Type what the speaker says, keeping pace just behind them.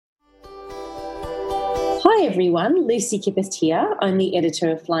Hi everyone, Lucy Kippist here. I'm the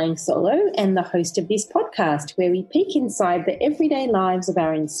editor of Flying Solo and the host of this podcast where we peek inside the everyday lives of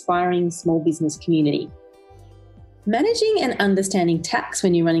our inspiring small business community. Managing and understanding tax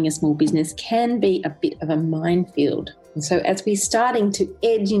when you're running a small business can be a bit of a minefield. And so as we're starting to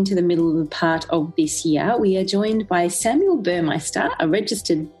edge into the middle of the part of this year, we are joined by Samuel Burmeister, a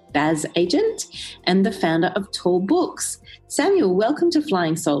registered BAS agent and the founder of Tall Books. Samuel, welcome to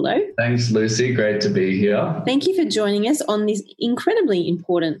Flying Solo. Thanks, Lucy. Great to be here. Thank you for joining us on this incredibly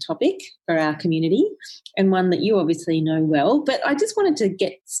important topic for our community and one that you obviously know well. But I just wanted to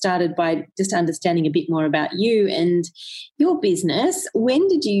get started by just understanding a bit more about you and your business. When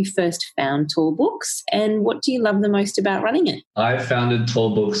did you first found Tall Books and what do you love the most about running it? I founded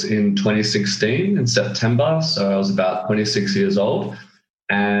Tall Books in 2016 in September, so I was about 26 years old.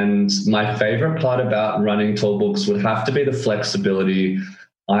 And my favorite part about running Tall Books would have to be the flexibility.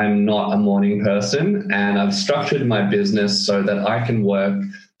 I'm not a morning person and I've structured my business so that I can work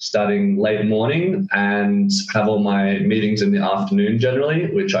starting late morning and have all my meetings in the afternoon generally,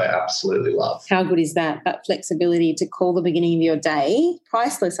 which I absolutely love. How good is that? That flexibility to call the beginning of your day.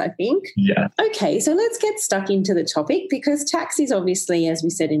 Priceless, I think. Yeah. Okay, so let's get stuck into the topic because tax is obviously, as we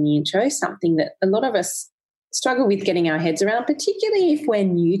said in the intro, something that a lot of us struggle with getting our heads around, particularly if we're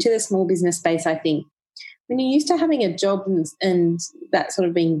new to the small business space, I think. When you're used to having a job and that sort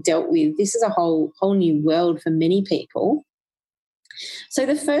of being dealt with, this is a whole new world for many people. So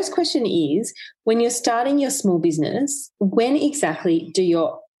the first question is, when you're starting your small business, when exactly do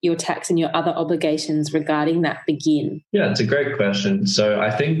your tax and your other obligations regarding that begin? Yeah, it's a great question. So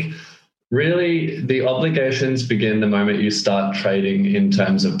I think really the obligations begin the moment you start trading in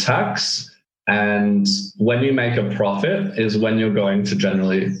terms of tax. And when you make a profit is when you're going to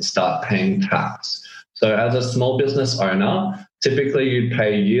generally start paying tax. So as a small business owner, typically you'd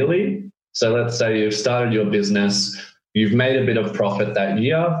pay yearly. So let's say you've started your business, you've made a bit of profit that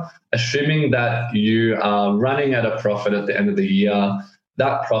year. Assuming that you are running at a profit at the end of the year,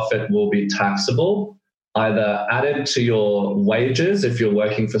 that profit will be taxable, either added to your wages if you're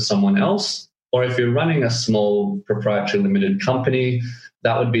working for someone else, or if you're running a small proprietary limited company,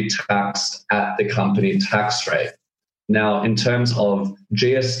 that would be taxed at the company tax rate. Now, in terms of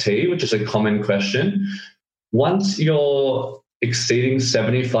GST, which is a common question, once you're exceeding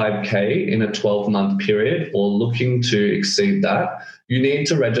 75K in a 12-month period or looking to exceed that, you need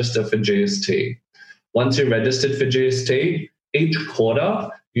to register for GST. Once you're registered for GST, each quarter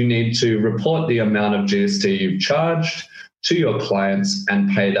you need to report the amount of GST you've charged to your clients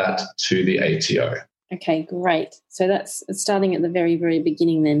and pay that to the ATO. Okay, great. So that's starting at the very, very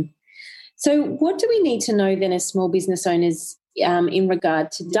beginning then. So what do we need to know then as small business owners in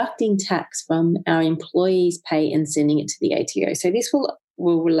regard to deducting tax from our employees' pay and sending it to the ATO? So this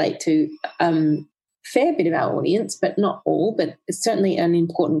will relate to a fair bit of our audience, but not all, but it's certainly an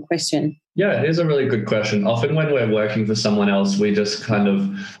important question. Yeah, it is a really good question. Often when we're working for someone else, we just kind of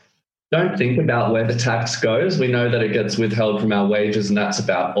don't think about where the tax goes. We know that it gets withheld from our wages and that's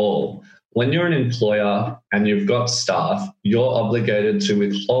about all. When you're an employer and you've got staff, you're obligated to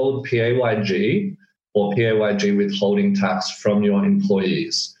withhold PAYG or PAYG withholding tax from your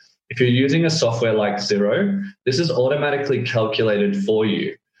employees. If you're using a software like Xero, this is automatically calculated for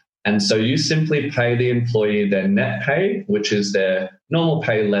you. And so you simply pay the employee their net pay, which is their normal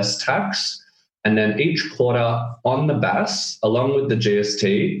pay less tax. And then each quarter on the BAS, along with the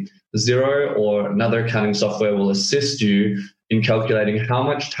GST, Xero or another accounting software will assist you in calculating how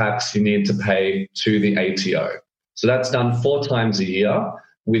much tax you need to pay to the ATO. So that's done 4 times a year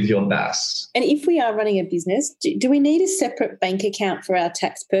with your BAS. And if we are running a business, do we need a separate bank account for our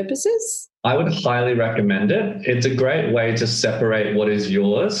tax purposes? I would highly recommend it. It's a great way to separate what is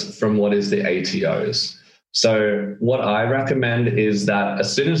yours from what is the ATO's. So what I recommend is that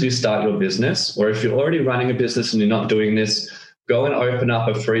as soon as you start your business, or if you're already running a business and you're not doing this, go and open up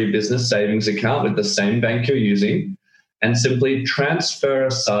a free business savings account with the same bank you're using and simply transfer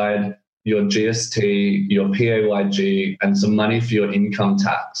aside your GST, your PAYG, and some money for your income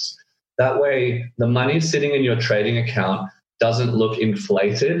tax. That way, the money sitting in your trading account doesn't look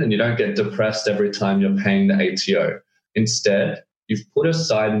inflated and you don't get depressed every time you're paying the ATO. Instead, you've put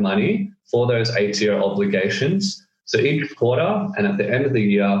aside money for those ATO obligations. So each quarter and at the end of the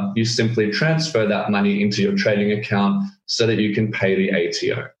year, you simply transfer that money into your trading account so that you can pay the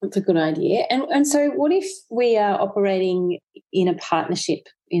ATO. That's a good idea. And so what if we are operating in a partnership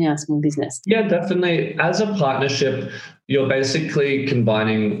in our small business? Yeah, definitely. As a partnership, you're basically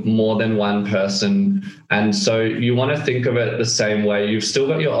combining more than one person. And so you want to think of it the same way. You've still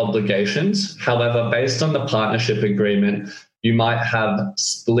got your obligations. However, based on the partnership agreement, you might have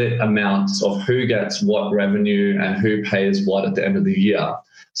split amounts of who gets what revenue and who pays what at the end of the year.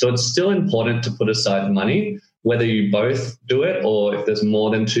 So it's still important to put aside money, whether you both do it or if there's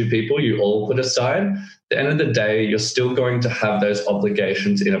more than two people, you all put aside. At the end of the day, you're still going to have those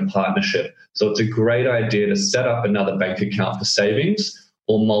obligations in a partnership. So it's a great idea to set up another bank account for savings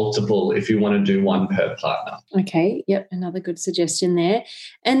or multiple if you want to do one per partner. Okay, yep, another good suggestion there.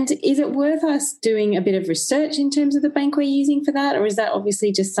 And is it worth us doing a bit of research in terms of the bank we're using for that? Or is that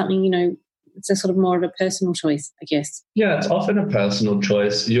obviously just something, it's a sort of more of a personal choice, I guess? Yeah, it's often a personal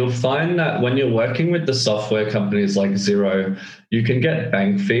choice. You'll find that when you're working with the software companies like Xero, you can get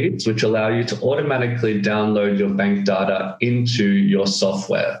bank feeds, which allow you to automatically download your bank data into your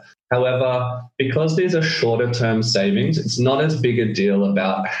software. However, because these are shorter term savings, it's not as big a deal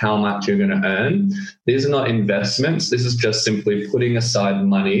about how much you're going to earn. These are not investments. This is just simply putting aside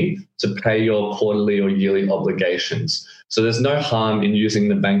money to pay your quarterly or yearly obligations. So there's no harm in using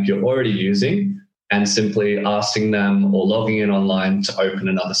the bank you're already using and simply asking them or logging in online to open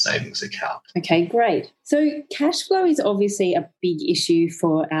another savings account. Okay, great. So cash flow is obviously a big issue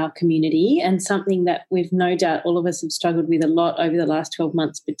for our community and something that we've no doubt all of us have struggled with a lot over the last 12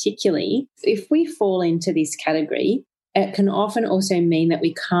 months particularly. If we fall into this category, it can often also mean that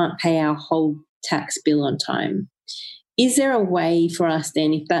we can't pay our whole tax bill on time. Is there a way for us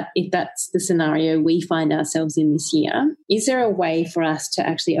then, if that's the scenario we find ourselves in this year, is there a way for us to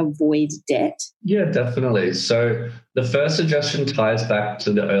actually avoid debt? Yeah, definitely. So the first suggestion ties back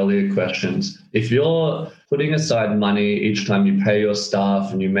to the earlier questions. If you're putting aside money each time you pay your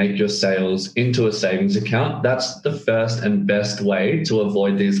staff and you make your sales into a savings account, that's the first and best way to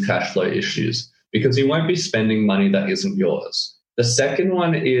avoid these cash flow issues because you won't be spending money that isn't yours. The second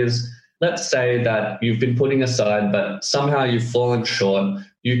one is, let's say that you've been putting aside, but somehow you've fallen short.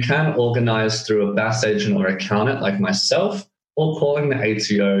 You can organize through a BAS agent or accountant like myself or calling the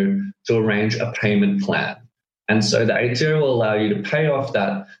ATO to arrange a payment plan. And so the ATO will allow you to pay off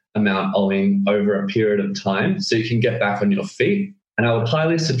that amount owing over a period of time so you can get back on your feet. And I would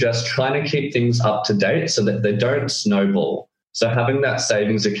highly suggest trying to keep things up to date so that they don't snowball. So having that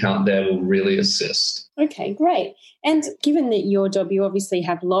savings account there will really assist. Okay, great. And given that your job, you obviously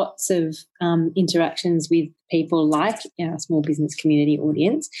have lots of interactions with people like our small business community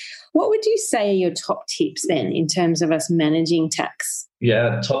audience. What would you say are your top tips then in terms of us managing tax?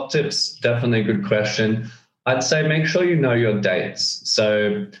 Yeah, top tips, definitely a good question. I'd say make sure you know your dates.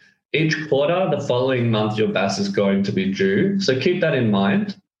 So each quarter, the following month, your BAS is going to be due. So keep that in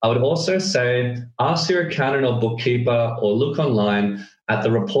mind. I would also say ask your accountant or bookkeeper or look online at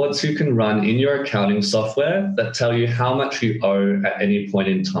the reports you can run in your accounting software that tell you how much you owe at any point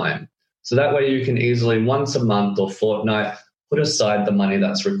in time. So that way you can easily once a month or fortnight put aside the money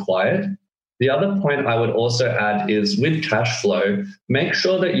that's required. The other point I would also add is with cash flow, make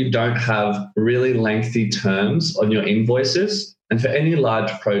sure that you don't have really lengthy terms on your invoices. And for any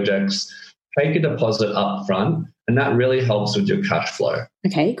large projects, take a deposit up front, and that really helps with your cash flow.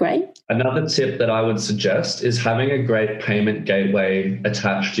 Okay, great. Another tip that I would suggest is having a great payment gateway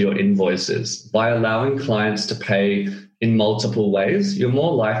attached to your invoices. By allowing clients to pay in multiple ways, you're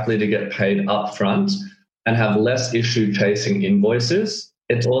more likely to get paid upfront and have less issue chasing invoices.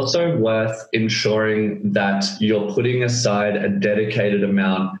 It's also worth ensuring that you're putting aside a dedicated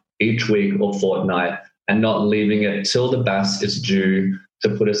amount each week or fortnight and not leaving it till the BAS is due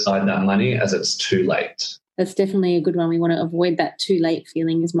to put aside that money as it's too late. That's definitely a good one. We want to avoid that too late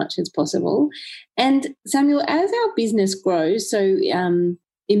feeling as much as possible. And Samuel, as our business grows, so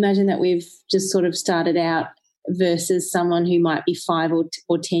imagine that we've just sort of started out versus someone who might be 5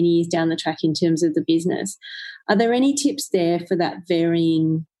 or 10 years down the track in terms of the business. Are there any tips there for that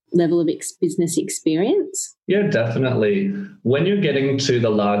varying level of business experience? Yeah, definitely. When you're getting to the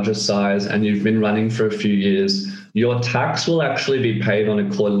larger size and you've been running for a few years, your tax will actually be paid on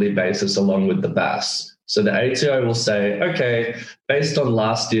a quarterly basis along with the BAS. So the ATO will say, okay, based on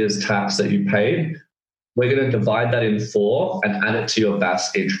last year's tax that you paid, we're going to divide that in 4 and add it to your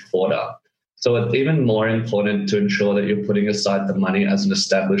BAS each quarter. So it's even more important to ensure that you're putting aside the money as an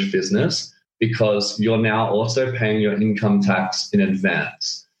established business because you're now also paying your income tax in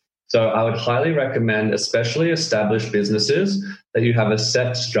advance. So I would highly recommend, especially established businesses, that you have a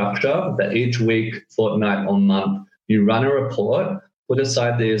set structure that each week, fortnight, or month, you run a report, put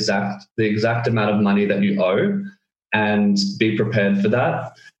aside the exact amount of money that you owe, and be prepared for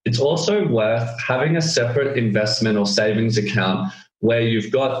that. It's also worth having a separate investment or savings account where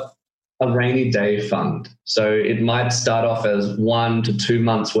you've got a rainy day fund. So it might start off as 1 to 2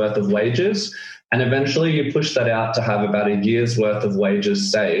 months worth of wages, and eventually you push that out to have about a year's worth of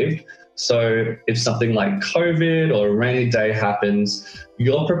wages saved So if something like COVID or a rainy day happens,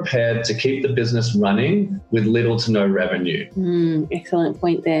 you're prepared to keep the business running with little to no revenue. Excellent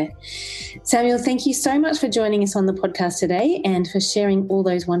point there. Samuel, thank you so much for joining us on the podcast today and for sharing all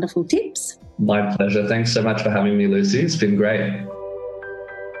those wonderful tips. My pleasure. Thanks so much for having me, Lucy. It's been great.